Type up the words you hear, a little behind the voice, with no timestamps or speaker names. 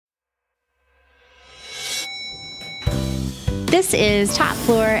This is Top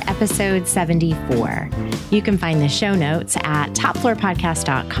Floor episode 74. You can find the show notes at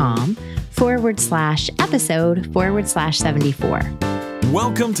topfloorpodcast.com/episode/74.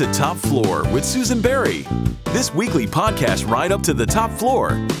 Welcome to Top Floor with Susan Berry. This weekly podcast ride up to the top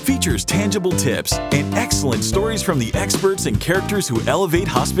floor features tangible tips and excellent stories from the experts and characters who elevate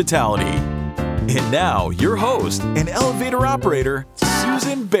hospitality. And now, your host and elevator operator,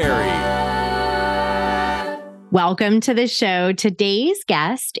 Susan Berry. Welcome to the show. Today's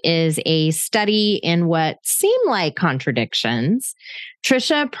guest is a study in what seem like contradictions.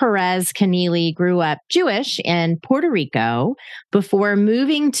 Trisha Perez Keneally grew up Jewish in Puerto Rico before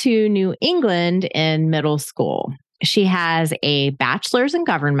moving to New England in middle school. She has a bachelor's in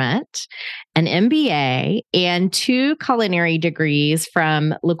government, an MBA, and 2 culinary degrees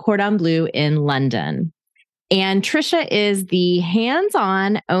from Le Cordon Bleu in London. And Trisha is the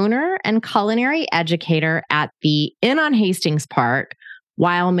hands-on owner and culinary educator at the Inn on Hastings Park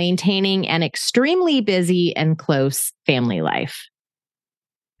while maintaining an extremely busy and close family life.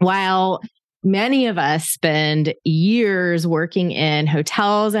 While many of us spend years working in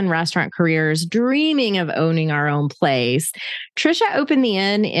hotels and restaurant careers, dreaming of owning our own place, Trisha opened the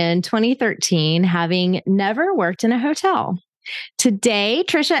Inn in 2013, having never worked in a hotel. Today,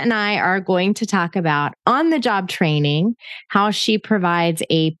 Trisha and I are going to talk about on-the-job training, how she provides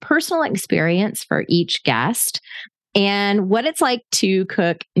a personal experience for each guest, and what it's like to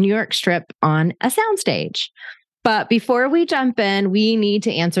cook New York strip on a soundstage. But before we jump in, we need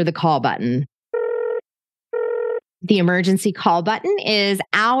to answer the call button. The emergency call button is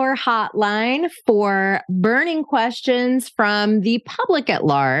our hotline for burning questions from the public at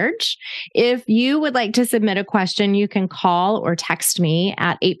large. If you would like to submit a question, you can call or text me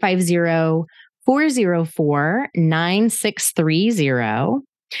at 850-404-9630.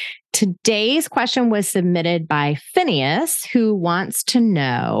 Today's question was submitted by Phineas, who wants to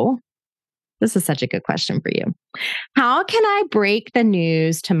know, this is such a good question for you. How can I break the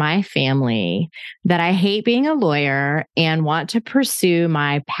news to my family that I hate being a lawyer and want to pursue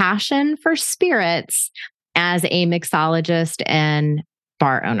my passion for spirits as a mixologist and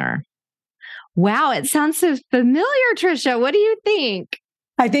bar owner? Wow, it sounds so familiar, Trisha. What do you think?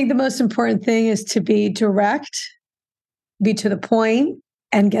 I think the most important thing is to be direct, be to the point,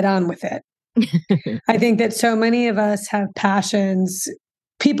 and get on with it. I think that so many of us have passions.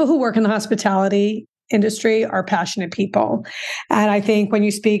 People who work in the hospitality industry are passionate people. And I think when you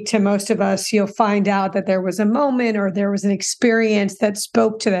speak to most of us, you'll find out that there was a moment or there was an experience that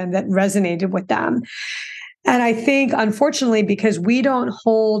spoke to them, that resonated with them. And I think, unfortunately, because we don't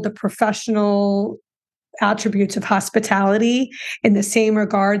hold the professional attributes of hospitality in the same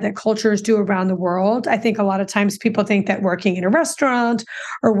regard that cultures do around the world, I think a lot of times people think that working in a restaurant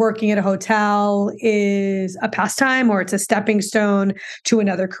or working at a hotel is a pastime or it's a stepping stone to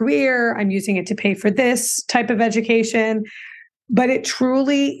another career. I'm using it to pay for this type of education. But it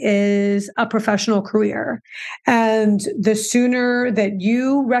truly is a professional career. And the sooner that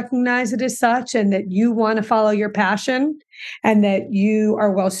you recognize it as such and that you want to follow your passion and that you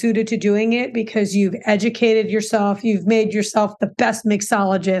are well suited to doing it because you've educated yourself, you've made yourself the best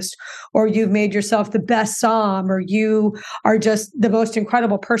mixologist, or you've made yourself the best som, or you are just the most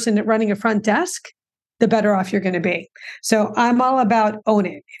incredible person at running a front desk, the better off you're going to be. So I'm all about own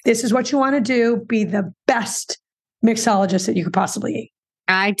it. If this is what you want to do, be the best mixologist that you could possibly eat.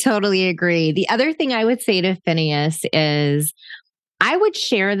 I totally agree. The other thing I would say to Phineas is I would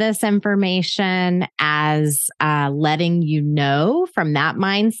share this information as letting you know from that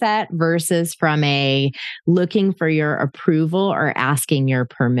mindset versus from a looking for your approval or asking your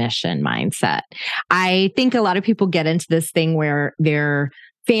permission mindset. I think a lot of people get into this thing where their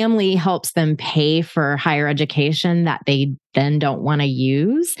family helps them pay for higher education that they then don't want to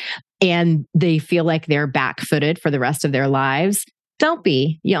use, and they feel like they're back-footed for the rest of their lives. Don't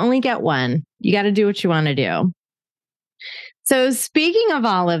be. You only get one. You got to do what you want to do. So speaking of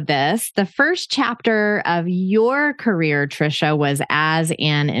all of this, the first chapter of your career, Trisha, was as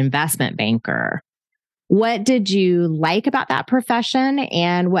an investment banker. What did you like about that profession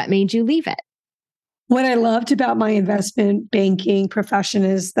and what made you leave it? What I loved about my investment banking profession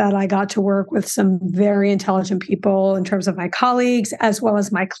is that I got to work with some very intelligent people in terms of my colleagues as well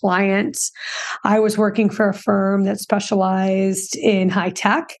as my clients. I was working for a firm that specialized in high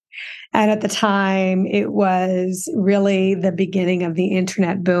tech. And at the time, it was really the beginning of the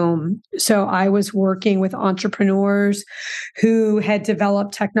internet boom. So I was working with entrepreneurs who had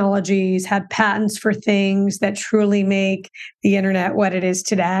developed technologies, had patents for things that truly make the internet what it is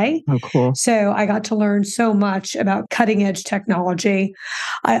today. Oh, cool. So I got to learn so much about cutting edge technology.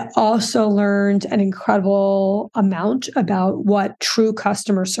 I also learned an incredible amount about what true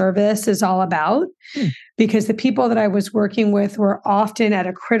customer service is all about. Because the people that I was working with were often at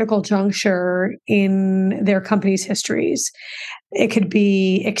a critical juncture in their company's histories. It could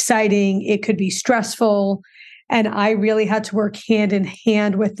be exciting, it could be stressful. And I really had to work hand in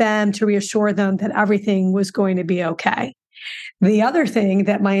hand with them to reassure them that everything was going to be okay. The other thing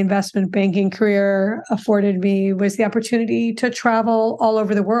that my investment banking career afforded me was the opportunity to travel all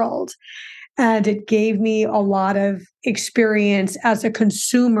over the world. And it gave me a lot of experience as a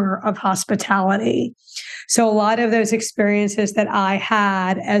consumer of hospitality. So a lot of those experiences that I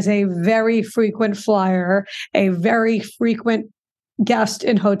had as a very frequent flyer, a very frequent guest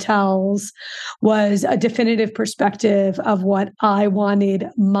in hotels, was a definitive perspective of what I wanted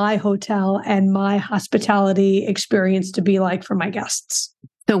my hotel and my hospitality experience to be like for my guests.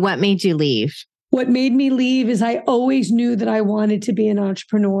 So what made you leave? What made me leave is I always knew that I wanted to be an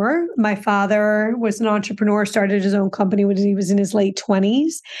entrepreneur. My father was an entrepreneur, started his own company when he was in his late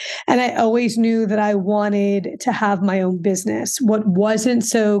 20s. And I always knew that I wanted to have my own business. What wasn't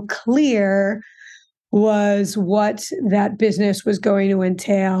so clear was what that business was going to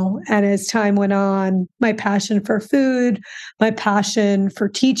entail. And as time went on, my passion for food, my passion for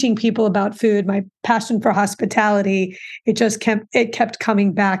teaching people about food, my passion for hospitality, it kept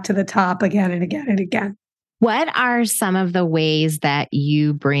coming back to the top again and again and again. What are some of the ways that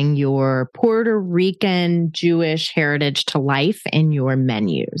you bring your Puerto Rican Jewish heritage to life in your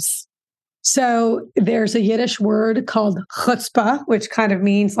menus? So there's a Yiddish word called chutzpah, which kind of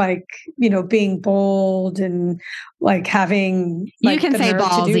means being bold and like having. You can say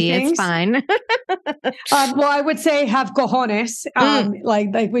ballsy, it's fine. Well, I would say have cojones,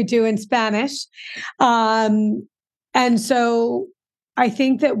 like we do in Spanish. And so I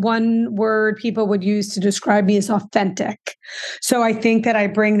think that one word people would use to describe me is authentic. So I think that I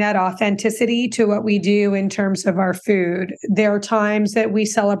bring that authenticity to what we do in terms of our food. There are times that we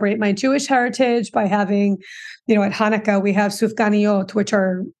celebrate my Jewish heritage by having, at Hanukkah, we have sufganiyot, which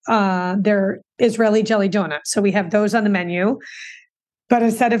are they're Israeli jelly donuts. So we have those on the menu. But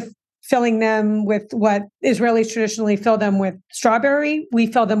instead of filling them with what Israelis traditionally fill them with strawberry, we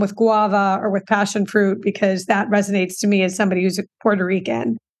fill them with guava or with passion fruit because that resonates to me as somebody who's a Puerto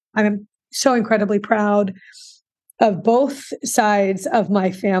Rican. I'm so incredibly proud of both sides of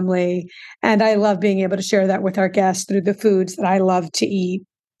my family. And I love being able to share that with our guests through the foods that I love to eat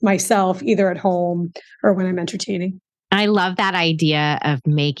myself, either at home or when I'm entertaining. I love that idea of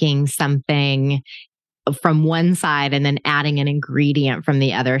making something from one side and then adding an ingredient from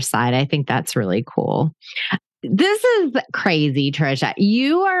the other side. I think that's really cool. This is crazy, Trisha.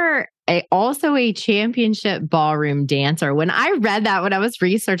 You are also a championship ballroom dancer. When I read that, when I was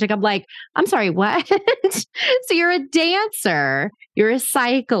researching, I'm like, I'm sorry, what? So you're a dancer, you're a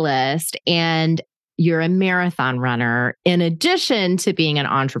cyclist, and you're a marathon runner in addition to being an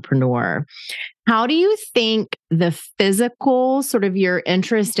entrepreneur. How do you think the physical, sort of your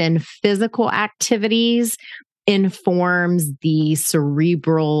interest in physical activities, informs the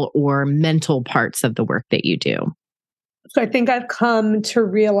cerebral or mental parts of the work that you do? So I think I've come to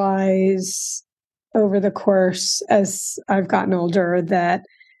realize over the course as I've gotten older that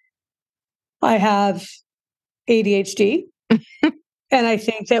I have ADHD. And I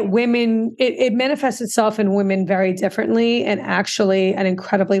think that women, it manifests itself in women very differently. And actually, an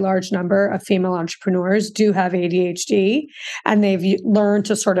incredibly large number of female entrepreneurs do have ADHD, and they've learned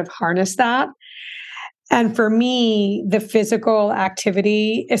to sort of harness that. And for me, the physical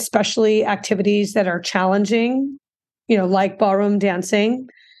activity, especially activities that are challenging, like ballroom dancing,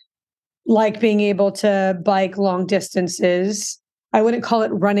 like being able to bike long distances. I wouldn't call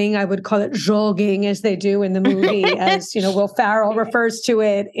it running. I would call it jogging, as they do in the movie, as Will Ferrell refers to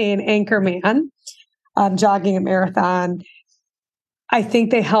it in Anchorman, jogging a marathon. I think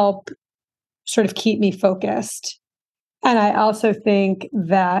they help sort of keep me focused. And I also think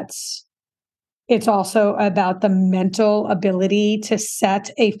that it's also about the mental ability to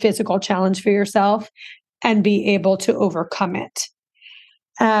set a physical challenge for yourself and be able to overcome it.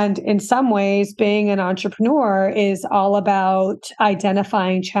 And in some ways, being an entrepreneur is all about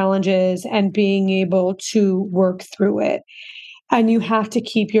identifying challenges and being able to work through it. And you have to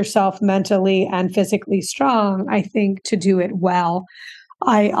keep yourself mentally and physically strong, I think, to do it well.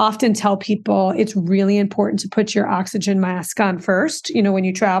 I often tell people it's really important to put your oxygen mask on first. When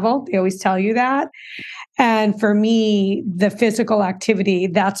you travel, they always tell you that. And for me, the physical activity,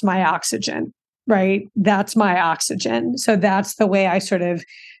 that's my oxygen, right? That's my oxygen. So that's the way I sort of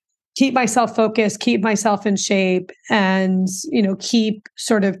keep myself focused, keep myself in shape, and, keep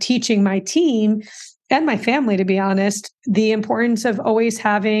sort of teaching my team and my family, to be honest, the importance of always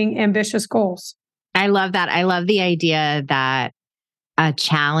having ambitious goals. I love that. I love the idea that a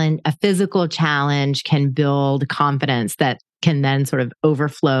physical challenge can build confidence that can then sort of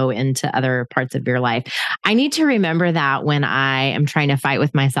overflow into other parts of your life. I need to remember that when I am trying to fight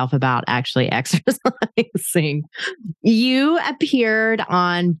with myself about actually exercising. You appeared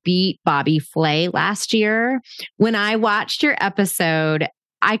on Beat Bobby Flay last year. When I watched your episode,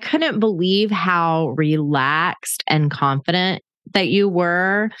 I couldn't believe how relaxed and confident that you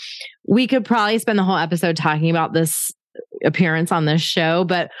were. We could probably spend the whole episode talking about this appearance on this show,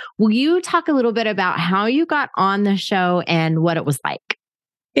 but will you talk a little bit about how you got on the show and what it was like?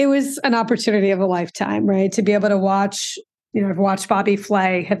 It was an opportunity of a lifetime, right? To be able to watch, I've watched Bobby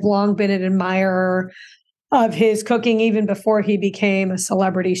Flay, have long been an admirer of his cooking even before he became a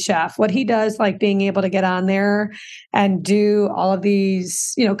celebrity chef. What he does, like being able to get on there and do all of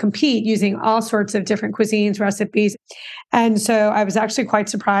these, compete using all sorts of different cuisines, recipes. And so I was actually quite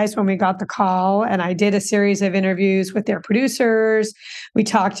surprised when we got the call, and I did a series of interviews with their producers. We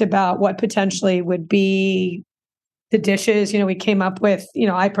talked about what potentially would be the dishes. We came up with,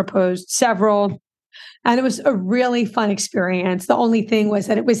 I proposed several. And it was a really fun experience. The only thing was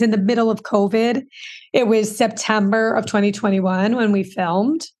that it was in the middle of COVID. It was September of 2021 when we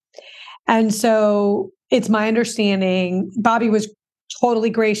filmed. And so it's my understanding, Bobby was totally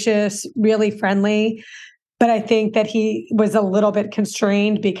gracious, really friendly, but I think that he was a little bit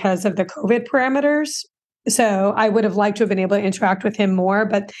constrained because of the COVID parameters. So I would have liked to have been able to interact with him more,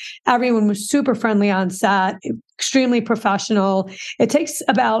 but everyone was super friendly on set, extremely professional. It takes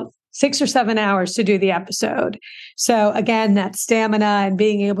about 6 or 7 hours to do the episode. So again, that stamina and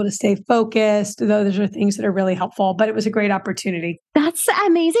being able to stay focused, those are things that are really helpful, but it was a great opportunity. That's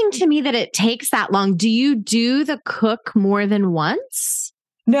amazing to me that it takes that long. Do you do the cook more than once?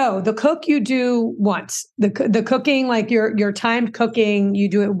 No, the cook you do once. The cooking, like your timed cooking, you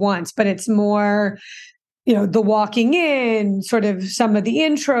do it once, but it's more the walking in, sort of some of the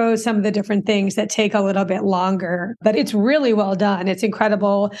intros, some of the different things that take a little bit longer, but it's really well done. It's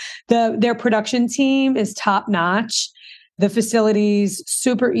incredible. Their production team is top notch. The facility's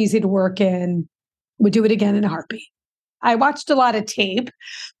super easy to work in. Would do it again in a heartbeat. I watched a lot of tape,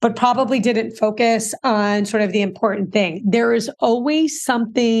 but probably didn't focus on sort of the important thing. There is always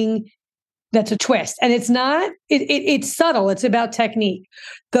something that's a twist, and it's not, it's subtle. It's about technique.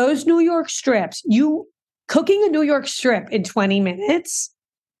 Those New York strips, cooking a New York strip in 20 minutes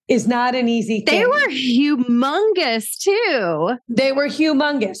is not an easy thing. They were humongous too. They were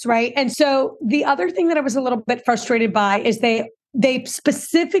humongous, right? And so the other thing that I was a little bit frustrated by is they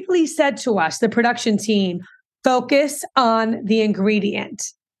specifically said to us, the production team, focus on the ingredient.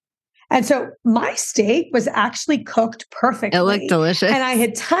 And so my steak was actually cooked perfectly. It looked delicious. And I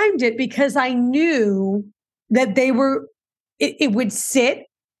had timed it because I knew that it would sit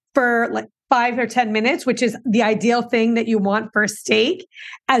for like 5 or 10 minutes, which is the ideal thing that you want for a steak,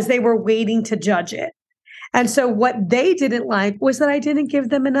 as they were waiting to judge it. And so what they didn't like was that I didn't give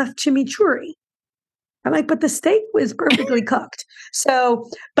them enough chimichurri. I'm like, but the steak was perfectly cooked. So,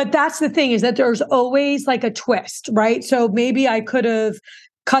 but that's the thing, is that there's always like a twist, right? So maybe I could have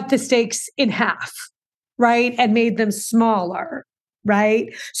cut the steaks in half, right? And made them smaller,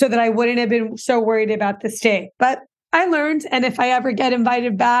 right? So that I wouldn't have been so worried about the steak. But I learned, and if I ever get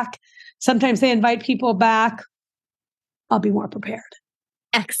invited back, sometimes they invite people back, I'll be more prepared.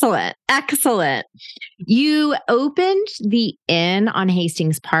 Excellent. Excellent. You opened the Inn on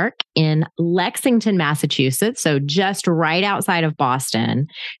Hastings Park in Lexington, Massachusetts, so just right outside of Boston,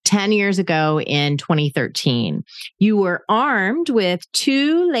 10 years ago in 2013. You were armed with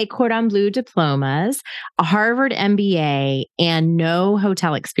 2 Le Cordon Bleu diplomas, a Harvard MBA, and no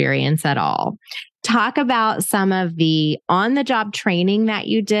hotel experience at all. Talk about some of the on-the-job training that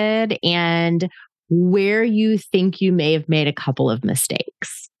you did and where you think you may have made a couple of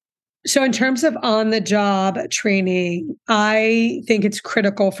mistakes. So in terms of on-the-job training, I think it's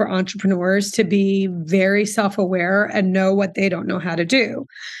critical for entrepreneurs to be very self-aware and know what they don't know how to do.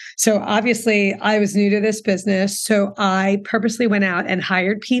 So obviously, I was new to this business, so I purposely went out and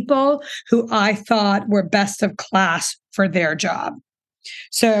hired people who I thought were best of class for their job.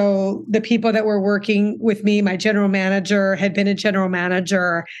 So the people that were working with me, my general manager had been a general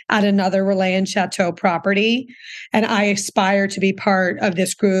manager at another Relais and Chateaux property. And I aspire to be part of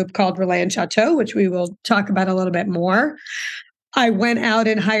this group called Relais and Chateaux, which we will talk about a little bit more. I went out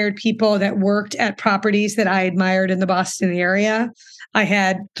and hired people that worked at properties that I admired in the Boston area. I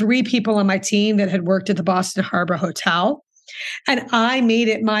had 3 people on my team that had worked at the Boston Harbor Hotel. And I made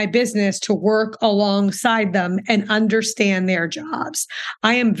it my business to work alongside them and understand their jobs.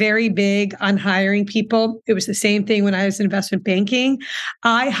 I am very big on hiring people. It was the same thing when I was in investment banking.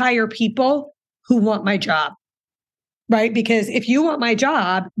 I hire people who want my job, right? Because if you want my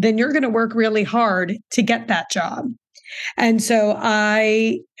job, then you're going to work really hard to get that job. And so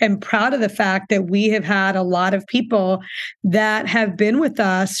I am proud of the fact that we have had a lot of people that have been with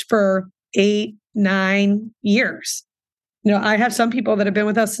us for 8, 9 years. I have some people that have been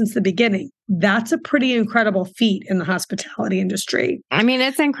with us since the beginning. That's a pretty incredible feat in the hospitality industry. I mean,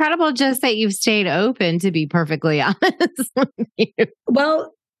 it's incredible just that you've stayed open, to be perfectly honest with you.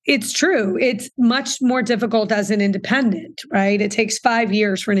 Well, it's true. It's much more difficult as an independent, right? It takes 5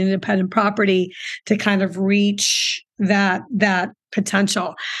 years for an independent property to kind of reach that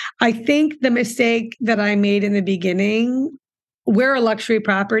potential. I think the mistake that I made in the beginning, we're a luxury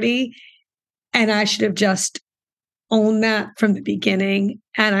property, and I should have just own that from the beginning.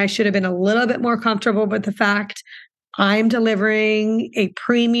 And I should have been a little bit more comfortable with the fact I'm delivering a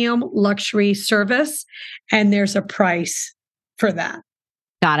premium luxury service and there's a price for that.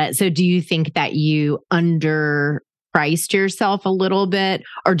 Got it. So do you think that you underpriced yourself a little bit,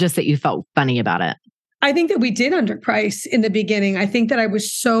 or just that you felt funny about it? I think that we did underprice in the beginning. I think that I was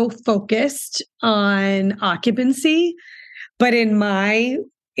so focused on occupancy, but in my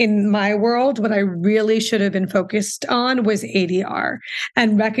world, what I really should have been focused on was ADR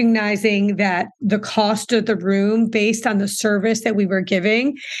and recognizing that the cost of the room based on the service that we were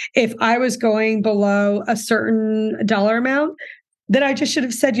giving, if I was going below a certain dollar amount, then I just should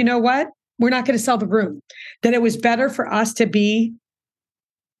have said, you know what, we're not going to sell the room. That it was better for us to be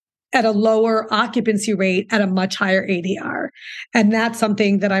at a lower occupancy rate at a much higher ADR. And that's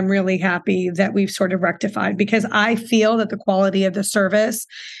something that I'm really happy that we've sort of rectified, because I feel that the quality of the service,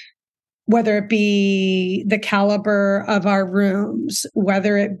 whether it be the caliber of our rooms,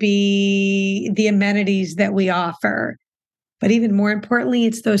 whether it be the amenities that we offer, but even more importantly,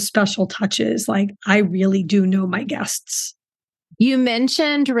 it's those special touches. Like, I really do know my guests. You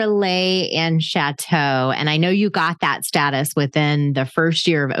mentioned Relais and Chateaux, and I know you got that status within the first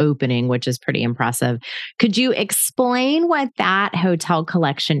year of opening, which is pretty impressive. Could you explain what that hotel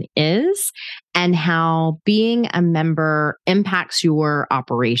collection is and how being a member impacts your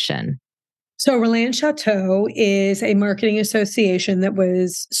operation? So Relais and Chateaux is a marketing association that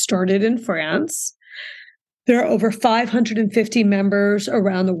was started in France. There are over 550 members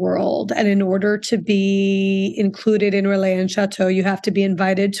around the world. And in order to be included in Relais and Chateaux, you have to be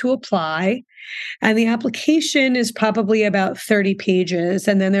invited to apply. And the application is probably about 30 pages.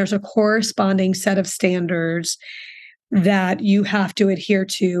 And then there's a corresponding set of standards that you have to adhere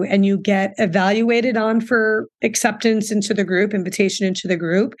to. And you get evaluated on for acceptance into the group, invitation into the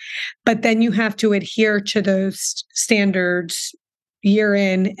group. But then you have to adhere to those standards year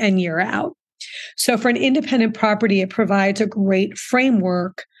in and year out. So for an independent property, it provides a great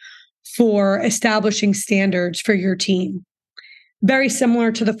framework for establishing standards for your team. Very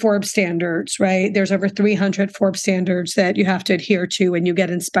similar to the Forbes standards, right? There's over 300 Forbes standards that you have to adhere to, and you get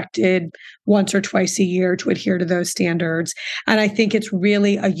inspected once or twice a year to adhere to those standards. And I think it's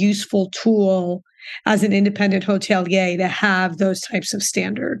really a useful tool as an independent hotelier to have those types of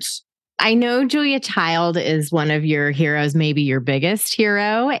standards. I know Julia Child is one of your heroes, maybe your biggest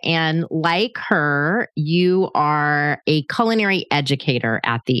hero. And like her, you are a culinary educator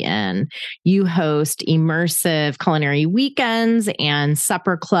at the Inn. You host immersive culinary weekends and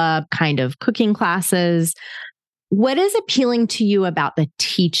supper club kind of cooking classes. What is appealing to you about the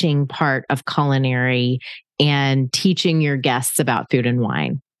teaching part of culinary and teaching your guests about food and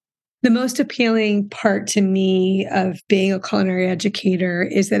wine? The most appealing part to me of being a culinary educator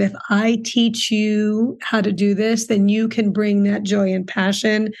is that if I teach you how to do this, then you can bring that joy and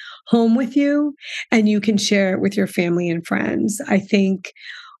passion home with you, and you can share it with your family and friends. I think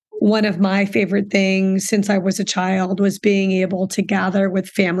one of my favorite things since I was a child was being able to gather with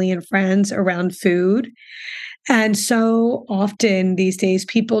family and friends around food. And so often these days,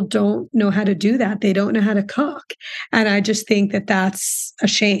 people don't know how to do that. They don't know how to cook. And I just think that that's a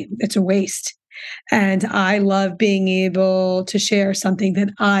shame. It's a waste. And I love being able to share something that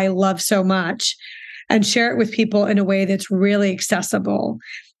I love so much and share it with people in a way that's really accessible.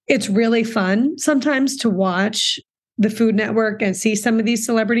 It's really fun sometimes to watch the Food Network and see some of these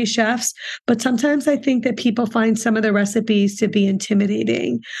celebrity chefs, but sometimes I think that people find some of the recipes to be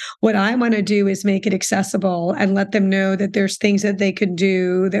intimidating. What I want to do is make it accessible and let them know that there's things that they could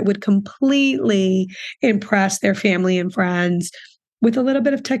do that would completely impress their family and friends with a little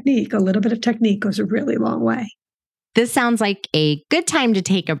bit of technique. A little bit of technique goes a really long way. This sounds like a good time to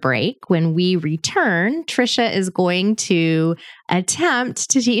take a break. When we return, Trisha is going to attempt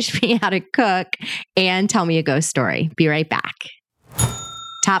to teach me how to cook and tell me a ghost story. Be right back.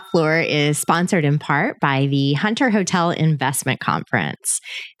 Top Floor is sponsored in part by the Hunter Hotel Investment Conference,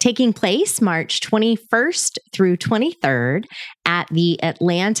 taking place March 21st through 23rd at the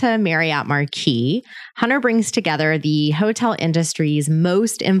Atlanta Marriott Marquis. Hunter brings together the hotel industry's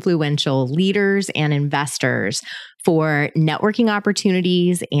most influential leaders and investors for networking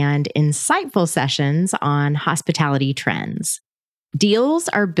opportunities and insightful sessions on hospitality trends. Deals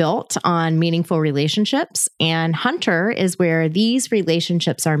are built on meaningful relationships, and Hunter is where these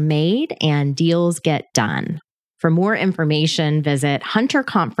relationships are made and deals get done. For more information, visit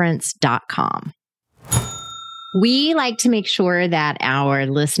hunterconference.com. We like to make sure that our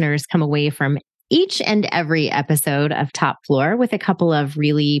listeners come away from each and every episode of Top Floor with a couple of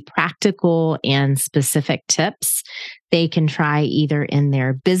really practical and specific tips they can try either in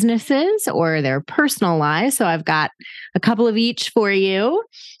their businesses or their personal lives. So I've got a couple of each for you.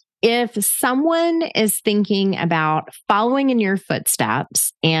 If someone is thinking about following in your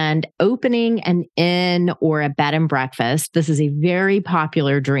footsteps and opening an inn or a bed and breakfast, this is a very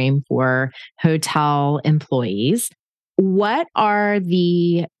popular dream for hotel employees. What are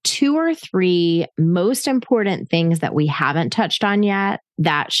the 2 or 3 most important things that we haven't touched on yet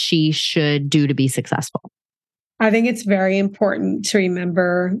that she should do to be successful? I think it's very important to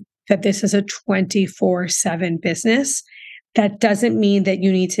remember that this is a 24/7 business. That doesn't mean that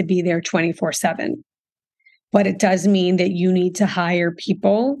you need to be there 24/7, but it does mean that you need to hire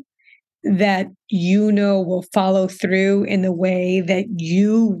people that you know will follow through in the way that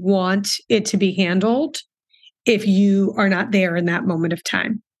you want it to be handled if you are not there in that moment of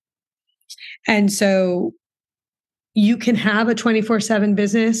time. And so you can have a 24/7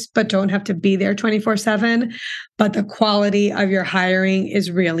 business, but don't have to be there 24/7. But the quality of your hiring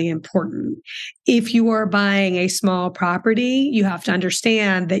is really important. If you are buying a small property, you have to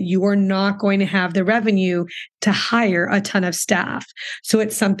understand that you are not going to have the revenue to hire a ton of staff. So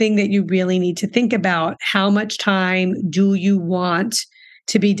it's something that you really need to think about. How much time do you want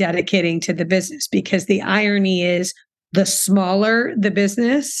to be dedicating to the business? Because the irony is, the smaller the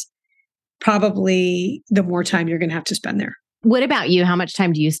business, probably the more time you're going to have to spend there. What about you? How much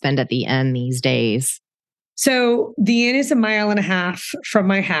time do you spend at the inn these days? So the inn is 1.5 miles from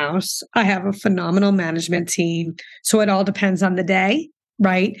my house. I have a phenomenal management team. So it all depends on the day,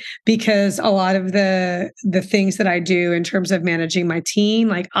 right? Because a lot of the things that I do in terms of managing my team,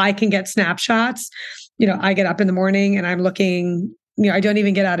 like I can get snapshots. I get up in the morning and I'm looking, I don't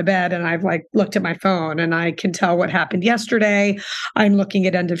even get out of bed and I've looked at my phone and I can tell what happened yesterday. I'm looking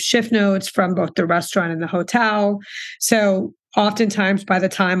at end of shift notes from both the restaurant and the hotel. So oftentimes by the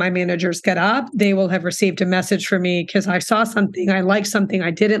time my managers get up, they will have received a message from me because I saw something, I liked something,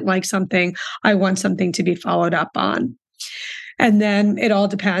 I didn't like something, I want something to be followed up on. And then it all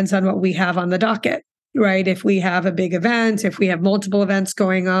depends on what we have on the docket. Right? If we have a big event, if we have multiple events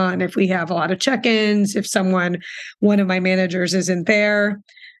going on, if we have a lot of check-ins, if one of my managers isn't there.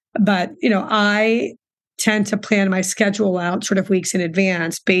 But, I tend to plan my schedule out sort of weeks in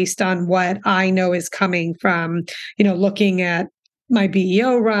advance based on what I know is coming from, looking at my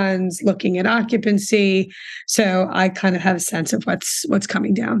BEO runs, looking at occupancy. So I kind of have a sense of what's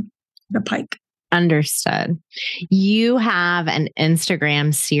coming down the pike. Understood. You have an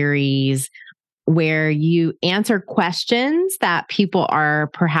Instagram series where you answer questions that people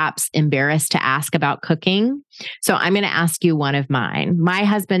are perhaps embarrassed to ask about cooking. So I'm going to ask you one of mine. My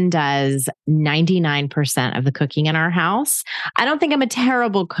husband does 99% of the cooking in our house. I don't think I'm a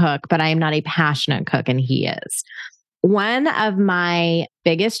terrible cook, but I am not a passionate cook, and he is. One of my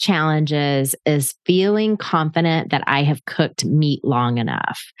biggest challenges is feeling confident that I have cooked meat long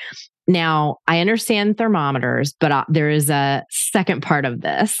enough. Now, I understand thermometers, but there is a second part of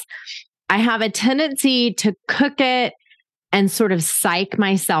this. I have a tendency to cook it and sort of psych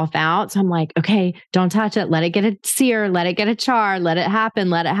myself out. So I'm like, okay, don't touch it. Let it get a sear. Let it get a char. Let it happen.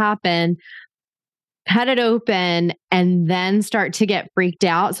 Let it happen. Cut it open and then start to get freaked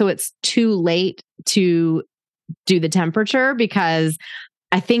out. So it's too late to do the temperature because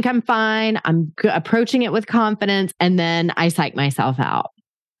I think I'm fine. I'm approaching it with confidence. And then I psych myself out.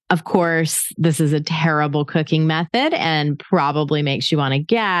 Of course, this is a terrible cooking method and probably makes you want to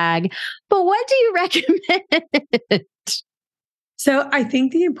gag, but what do you recommend? So I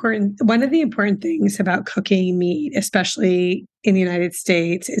think one of the important things about cooking meat, especially in the United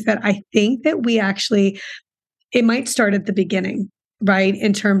States, is that I think that it might start at the beginning, right?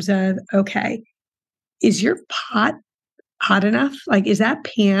 In terms of, okay, is your pot hot enough? Like, is that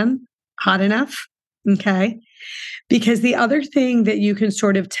pan hot enough? Okay. Because the other thing that you can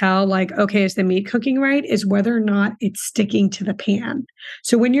sort of tell, like, okay, is the meat cooking right, is whether or not it's sticking to the pan.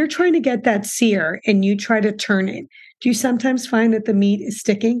 So when you're trying to get that sear and you try to turn it, do you sometimes find that the meat is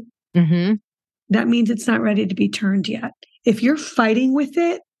sticking? Mm-hmm. That means it's not ready to be turned yet. If you're fighting with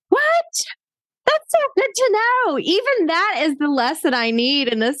it, what? That's so good to know. Even that is the lesson I need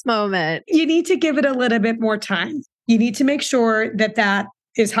in this moment. You need to give it a little bit more time. You need to make sure that that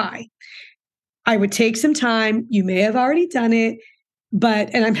is high. I would take some time. You may have already done it,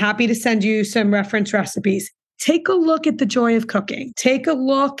 and I'm happy to send you some reference recipes. Take a look at The Joy of Cooking. Take a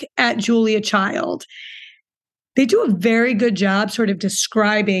look at Julia Child. They do a very good job sort of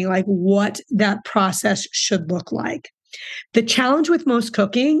describing like what that process should look like. The challenge with most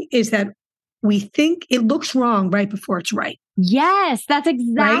cooking is that we think it looks wrong right before it's right. Yes, that's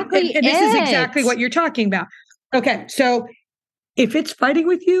exactly right? And this is exactly what you're talking about. Okay, so if it's fighting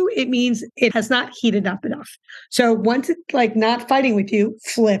with you, it means it has not heated up enough. So once it's like not fighting with you,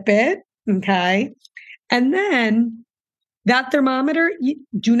 flip it, okay? And then that thermometer,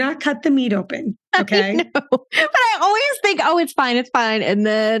 do not cut the meat open, okay? I know. But I always think, oh, it's fine. And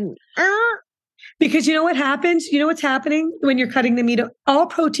then... Because you know what happens? You know what's happening when you're cutting the meat? All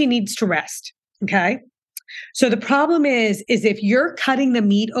protein needs to rest, okay? So the problem is if you're cutting the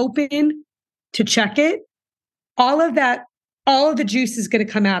meat open to check it, all of the juice is going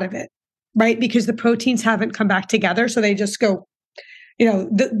to come out of it, right? Because the proteins haven't come back together. So they just go,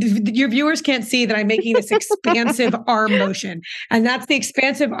 your viewers can't see that I'm making this expansive arm motion. And that's the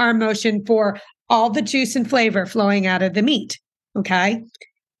expansive arm motion for all the juice and flavor flowing out of the meat, okay?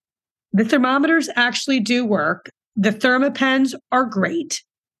 The thermometers actually do work. The ThermaPens are great.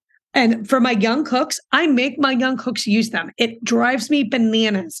 And for my young cooks, I make my young cooks use them. It drives me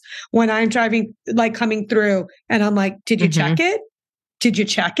bananas when I'm driving, like coming through and I'm like, did you check it? Did you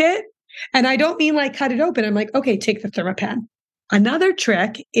check it? And I don't mean like cut it open. I'm like, okay, take the ThermaPen. Another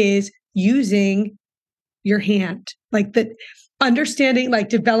trick is using your hand, like understanding, like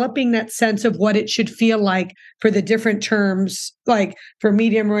developing that sense of what it should feel like for the different terms, like for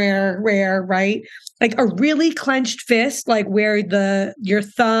medium rare, right? Like a really clenched fist, like where your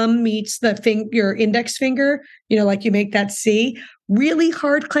thumb meets your index finger, like you make that C. Really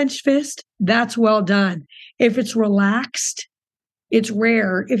hard clenched fist, that's well done. If it's relaxed, it's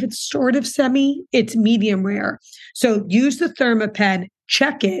rare. If it's sort of semi, it's medium rare. So use the ThermaPen,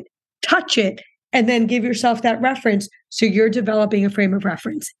 check it, touch it, and then give yourself that reference. So you're developing a frame of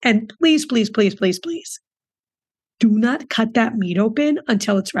reference. And please, please, please, please, please, do not cut that meat open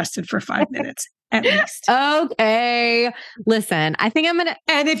until it's rested for 5 minutes at least. Okay. Listen, I think I'm going to.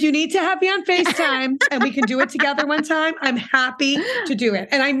 And if you need to have me on FaceTime and we can do it together one time, I'm happy to do it.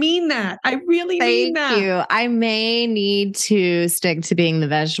 And I mean that. I really mean that. Thank you. I may need to stick to being the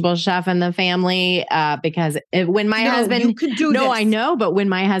vegetable chef in the family because when my husband. You could do this. I know. But when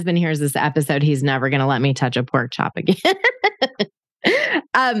my husband hears this episode, he's never going to let me touch a pork chop again.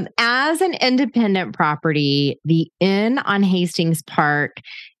 As an independent property, the Inn on Hastings Park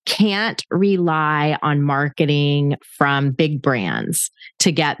can't rely on marketing from big brands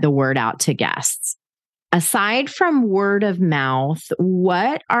to get the word out to guests. Aside from word of mouth,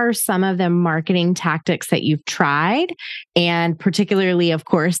 what are some of the marketing tactics that you've tried? And particularly, of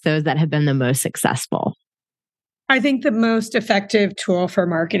course, those that have been the most successful? I think the most effective tool for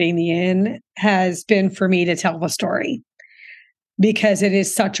marketing the Inn has been for me to tell the story, because it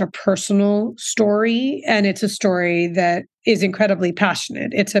is such a personal story and it's a story that is incredibly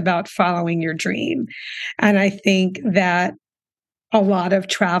passionate. It's about following your dream. And I think that a lot of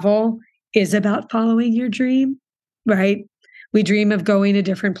travel is about following your dream, right? We dream of going to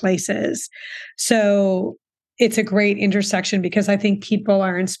different places. So it's a great intersection because I think people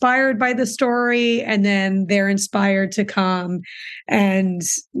are inspired by the story and then they're inspired to come and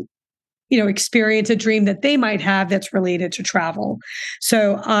experience a dream that they might have that's related to travel.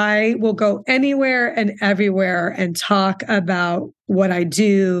 So I will go anywhere and everywhere and talk about what I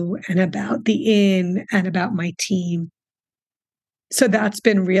do and about the Inn and about my team. So that's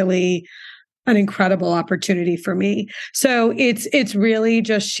been really an incredible opportunity for me. So it's really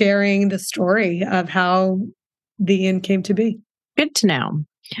just sharing the story of how the Inn came to be. Good to know.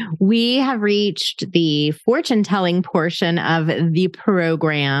 We have reached the fortune telling portion of the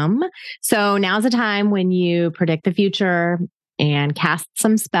program. So now's the time when you predict the future and cast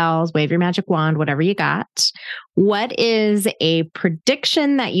some spells, wave your magic wand, whatever you got. What is a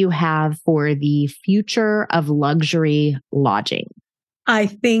prediction that you have for the future of luxury lodging? I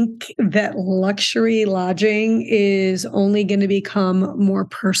think that luxury lodging is only going to become more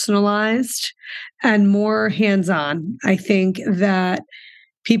personalized and more hands-on. I think that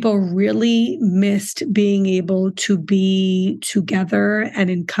people really missed being able to be together and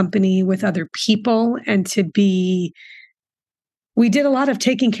in company with other people and we did a lot of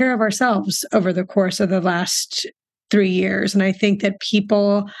taking care of ourselves over the course of the last 3 years. And I think that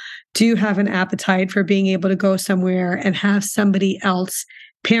people do have an appetite for being able to go somewhere and have somebody else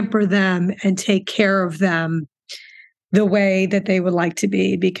pamper them and take care of them the way that they would like to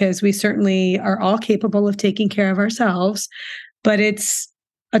be, because we certainly are all capable of taking care of ourselves, but it's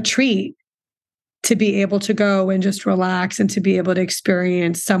a treat to be able to go and just relax and to be able to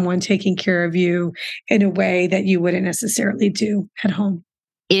experience someone taking care of you in a way that you wouldn't necessarily do at home.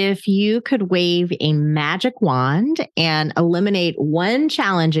 If you could wave a magic wand and eliminate one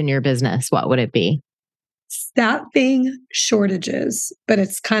challenge in your business, what would it be? Staffing shortages, but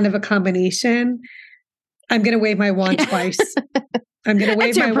it's kind of a combination. I'm going to wave my wand twice. I'm going to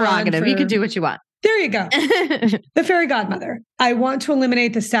wave my prerogative. wand. You can do what you want. There you go. The fairy godmother. I want to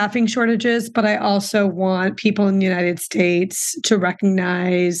eliminate the staffing shortages, but I also want people in the United States to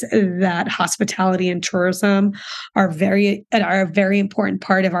recognize that hospitality and tourism are a very important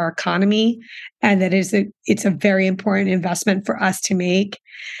part of our economy, and that it's a very important investment for us to make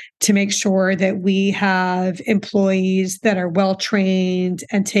sure that we have employees that are well trained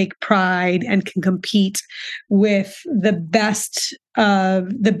and take pride and can compete with the best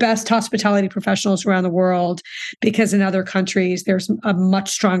hospitality professionals around the world, because in other countries there's a much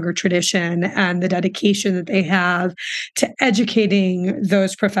stronger tradition, and the dedication that they have to educating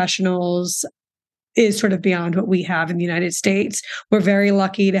those professionals is sort of beyond what we have in the United States. We're very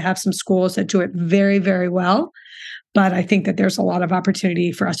lucky to have some schools that do it very, very well. But I think that there's a lot of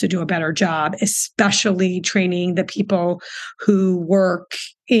opportunity for us to do a better job, especially training the people who work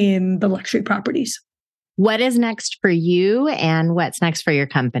in the luxury properties. What is next for you, and what's next for your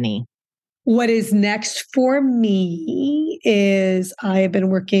company? What is next for me is I have been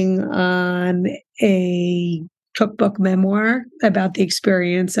working on a cookbook memoir about the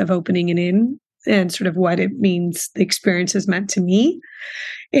experience of opening an inn and sort of what it means the experience has meant to me.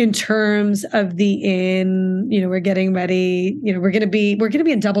 In terms of the inn, we're getting ready, we're going to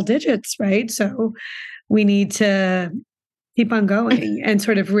be in double digits, right? So we need to keep on going and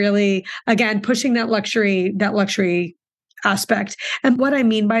sort of really, again, pushing that luxury aspect. And what I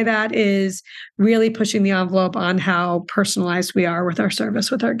mean by that is really pushing the envelope on how personalized we are with our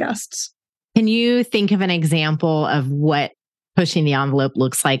service with our guests. Can you think of an example of what pushing the envelope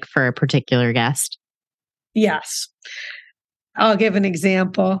looks like for a particular guest? Yes. I'll give an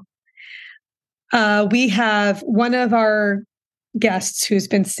example. We have one of our guests who's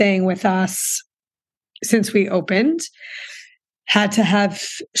been staying with us since we opened, had to have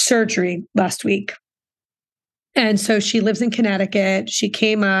surgery last week. And so she lives in Connecticut. She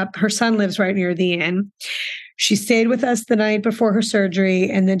came up, her son lives right near the inn. She stayed with us the night before her surgery,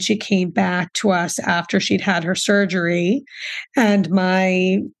 and then she came back to us after she'd had her surgery. And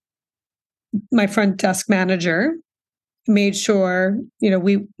my front desk manager made sure,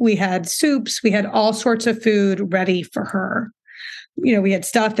 we had soups, we had all sorts of food ready for her. We had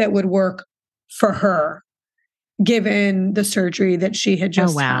stuff that would work for her, given the surgery that she had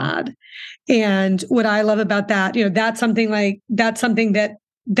just had. And what I love about that,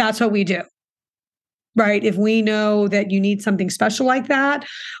 that's what we do. Right? If we know that you need something special like that,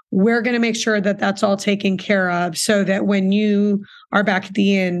 we're going to make sure that that's all taken care of, so that when you are back at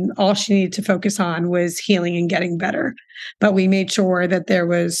the inn, all she needed to focus on was healing and getting better. But we made sure that there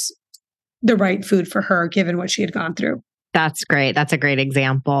was the right food for her, given what she had gone through. That's great. That's a great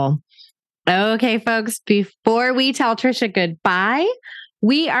example. Okay, folks, before we tell Trisha goodbye,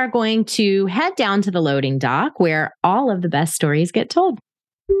 we are going to head down to the loading dock where all of the best stories get told.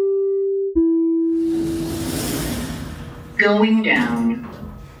 Going down.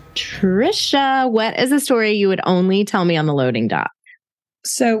 Trisha, what is a story you would only tell me on the loading dock?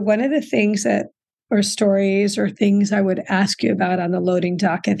 So one of the things or stories or things I would ask you about on the loading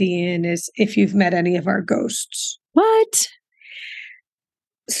dock at the inn is if you've met any of our ghosts. What?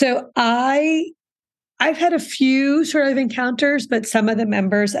 So I've had a few sort of encounters, but some of the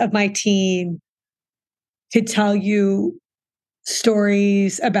members of my team could tell you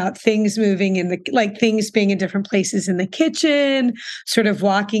stories about things moving things being in different places in the kitchen, sort of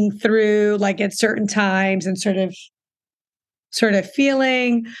walking through like at certain times and sort of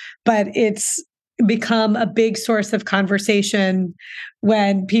feeling, but it's become a big source of conversation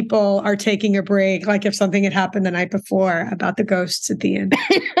when people are taking a break, like if something had happened the night before about the ghosts at the end.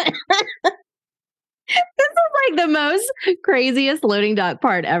 This is like the most craziest loading dock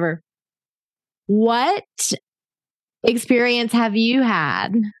part ever. What experience have you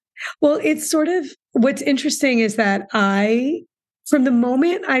had? Well, it's sort of what's interesting is that from the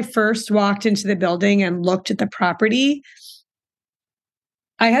moment I first walked into the building and looked at the property,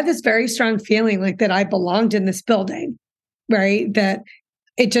 I had this very strong feeling like that I belonged in this building, right? That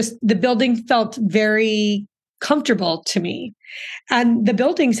the building felt very comfortable to me. And the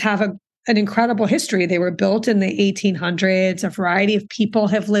buildings have an incredible history. They were built in the 1800s. A variety of people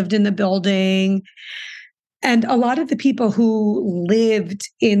have lived in the building. And a lot of the people who lived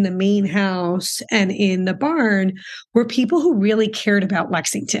in the main house and in the barn were people who really cared about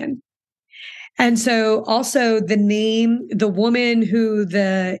Lexington. And so also the woman who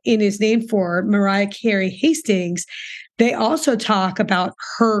the inn is named for, Mariah Carey Hastings, they also talk about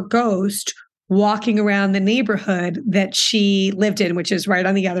her ghost walking around the neighborhood that she lived in, which is right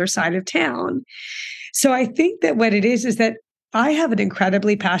on the other side of town. So I think that what it is that I have an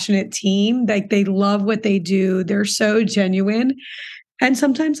incredibly passionate team. Like they love what they do. They're so genuine. And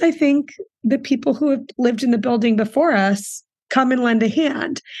sometimes I think the people who have lived in the building before us come and lend a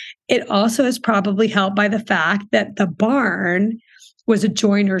hand. It also is probably helped by the fact that the barn was a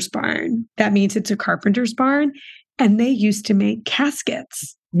joiner's barn. That means it's a carpenter's barn. And they used to make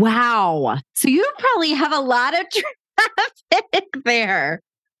caskets. Wow. So you probably have a lot of traffic there.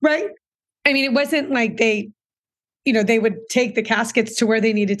 Right. I mean, it wasn't like they would take the caskets to where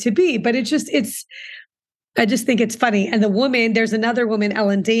they needed to be, but I just think it's funny. And there's another woman,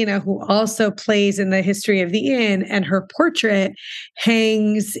 Ellen Dana, who also plays in the history of the inn, and her portrait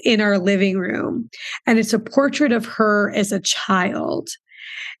hangs in our living room. And it's a portrait of her as a child.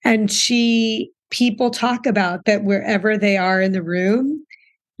 And people talk about that wherever they are in the room,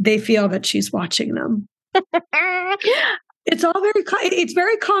 they feel that she's watching them. It's all it's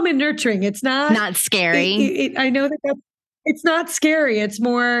very calm and nurturing. It's not scary. I know that it's not scary. It's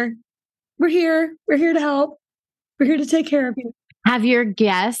more, we're here to help. We're here to take care of you. Have your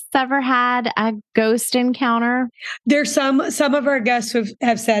guests ever had a ghost encounter? There's some of our guests who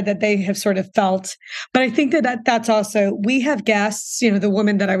have said that they have sort of felt, but I think that's also, we have guests, the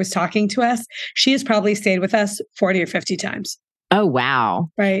woman that I was talking to us, she has probably stayed with us 40 or 50 times. Oh, wow.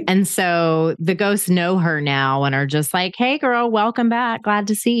 Right. And so the ghosts know her now and are just like, hey, girl, welcome back. Glad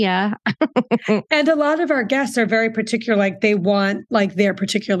to see ya. And a lot of our guests are very particular, like they want like their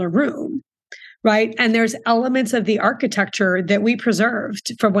particular room. Right. And there's elements of the architecture that we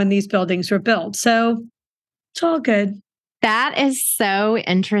preserved from when these buildings were built. So it's all good. That is so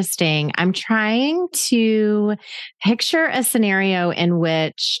interesting. I'm trying to picture a scenario in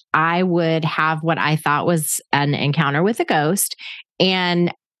which I would have what I thought was an encounter with a ghost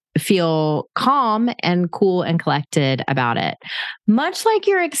and feel calm and cool and collected about it. Much like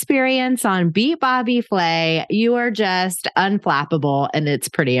your experience on Beat Bobby Flay, you are just unflappable and it's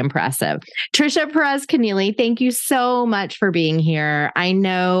pretty impressive. Trisha Perez Keneally, thank you so much for being here. I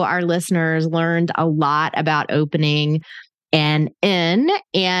know our listeners learned a lot about opening an inn,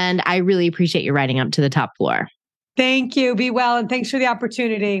 and I really appreciate you riding up to the top floor. Thank you. Be well, and thanks for the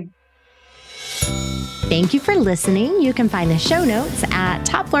opportunity. Thank you for listening. You can find the show notes at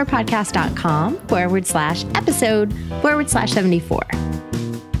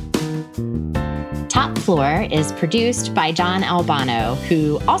topfloorpodcast.com/episode/74. Top Floor is produced by John Albano,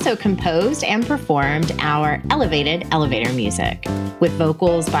 who also composed and performed our elevated elevator music with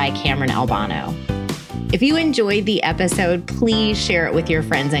vocals by Cameron Albano. If you enjoyed the episode, please share it with your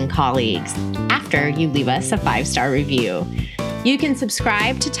friends and colleagues after you leave us a 5-star review. You can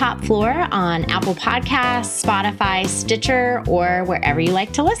subscribe to Top Floor on Apple Podcasts, Spotify, Stitcher, or wherever you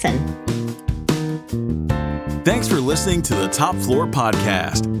like to listen. Thanks for listening to the Top Floor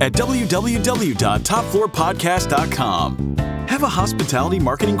Podcast at www.topfloorpodcast.com. Have a hospitality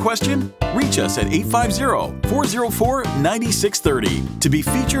marketing question? Reach us at 850-404-9630 to be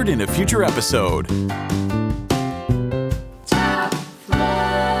featured in a future episode.